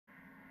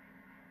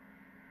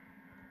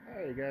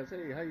Hey guys,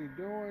 hey, how you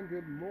doing?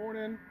 Good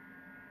morning.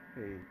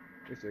 Hey,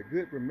 it's a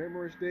good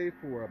Remembrance Day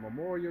for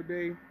Memorial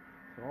Day.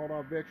 To all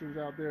our veterans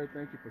out there,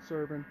 thank you for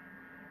serving.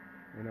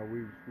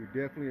 We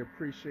definitely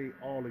appreciate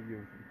all of you,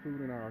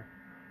 including of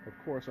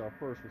course, our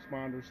first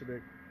responders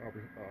today, our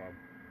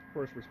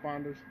first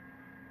responders.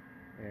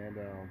 And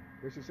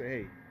let's just say,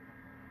 hey,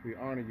 we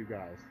honor you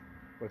guys.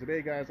 But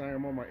today, guys, I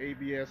am on my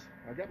ABS.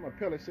 I got my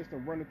pellet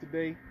system running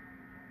today.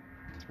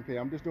 Okay,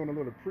 I'm just doing a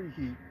little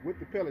preheat with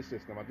the pellet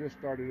system. I just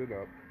started it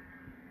up.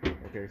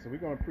 Okay, so we're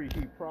gonna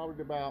preheat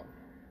probably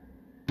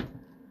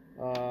uh,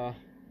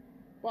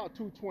 about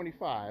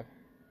 225,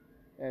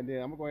 and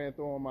then I'm gonna go ahead and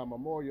throw on my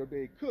Memorial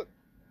Day cook,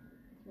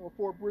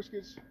 4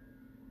 briskets,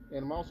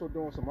 and I'm also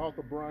doing some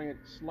Arthur Bryant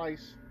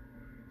sliced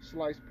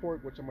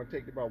pork, which I'm gonna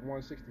take to about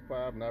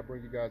 165, and I'll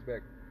bring you guys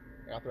back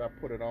after I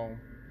put it on.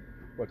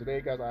 But today,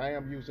 guys, I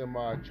am using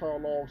my char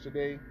logs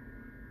today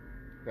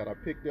that I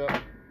picked up,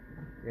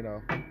 you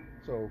know.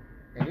 So,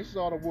 and this is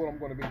all the wood I'm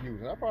going to be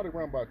using. I probably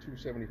run about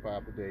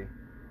 275 today.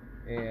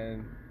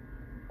 And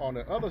on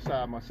the other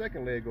side, my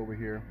second leg over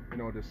here,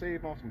 to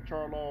save on some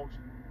char logs,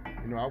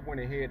 I went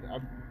ahead, I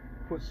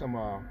put some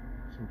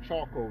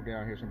charcoal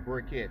down here, some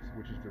briquettes,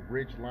 which is the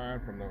ridge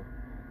line from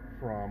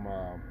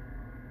I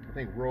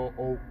think raw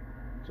oak.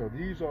 So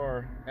these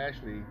are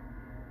actually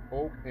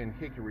oak and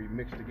hickory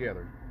mixed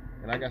together,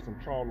 and I got some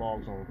char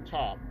logs on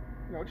top,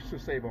 just to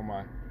save on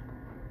my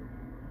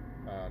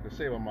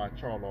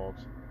char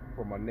logs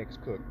for my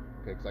next cook.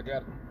 Okay,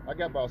 because I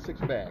got about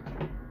 6 bags.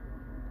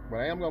 But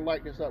I am going to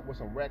light this up with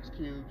some Rex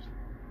cubes,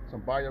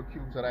 some bio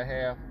cubes that I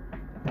have.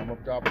 I'm going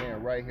to drop it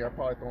in right here. I'll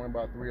probably throw in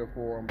about 3 or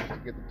 4 of them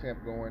just to get the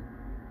temp going.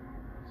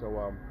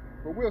 So,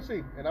 but we'll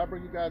see. And I'll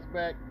bring you guys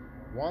back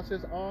once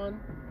it's on,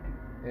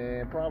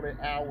 and probably an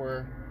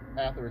hour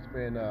after it's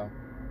been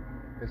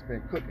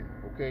cooking,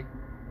 okay?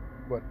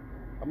 But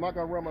I'm not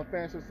going to run my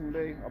fan system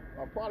today.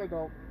 I probably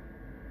don't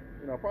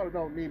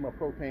need my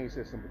propane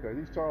system, because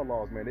these char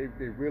logs, man,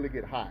 they really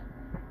get hot,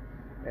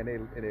 and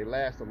they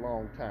last a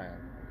long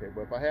time. Okay,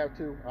 but if I have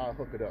to, I'll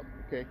hook it up.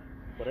 Okay,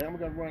 but I'm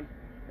gonna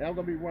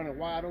be running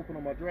wide open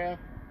on my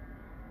draft,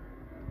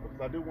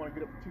 because I do want to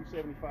get up to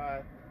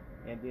 275,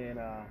 and then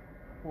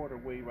quarter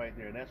way right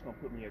there, and that's gonna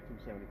put me at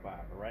 275.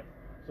 All right,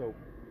 so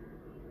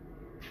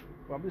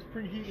I'm just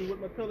preheating with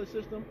my pellet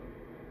system,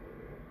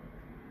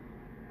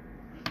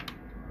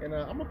 and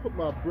I'm gonna put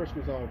my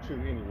briskets on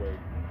too anyway.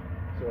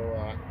 So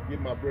give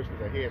my briskets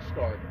a head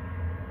start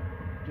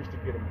just to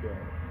get them done.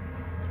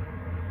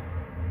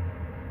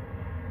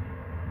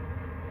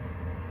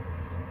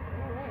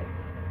 All right.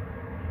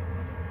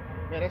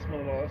 Man, that's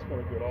smelling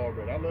good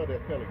already. I love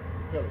that pellet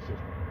system.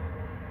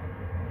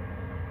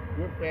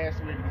 Good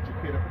fast way to get your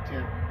pit up to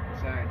temp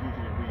besides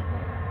using your weed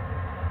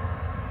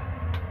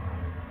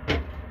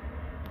gun.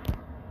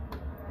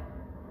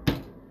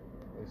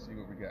 Let's see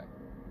what we got.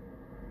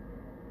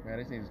 Man,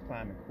 this thing is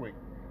climbing quick.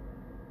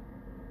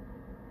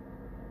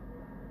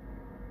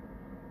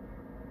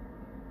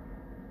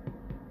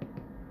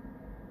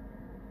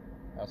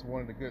 That's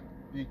one of the good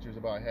features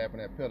about having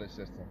that pellet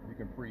system. You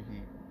can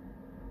preheat,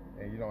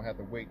 and you don't have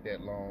to wait that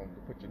long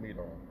to put your meat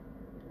on.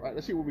 All right,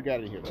 let's see what we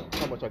got in here, though.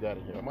 How much I got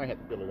in here? I might have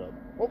to fill it up.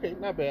 Okay,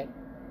 not bad.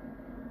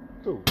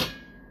 Cool.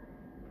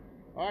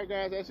 All right,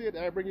 guys, that's it.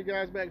 I'll bring you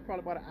guys back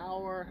probably about an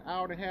hour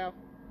and a half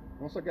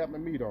once I got my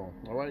meat on.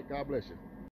 All right, God bless you.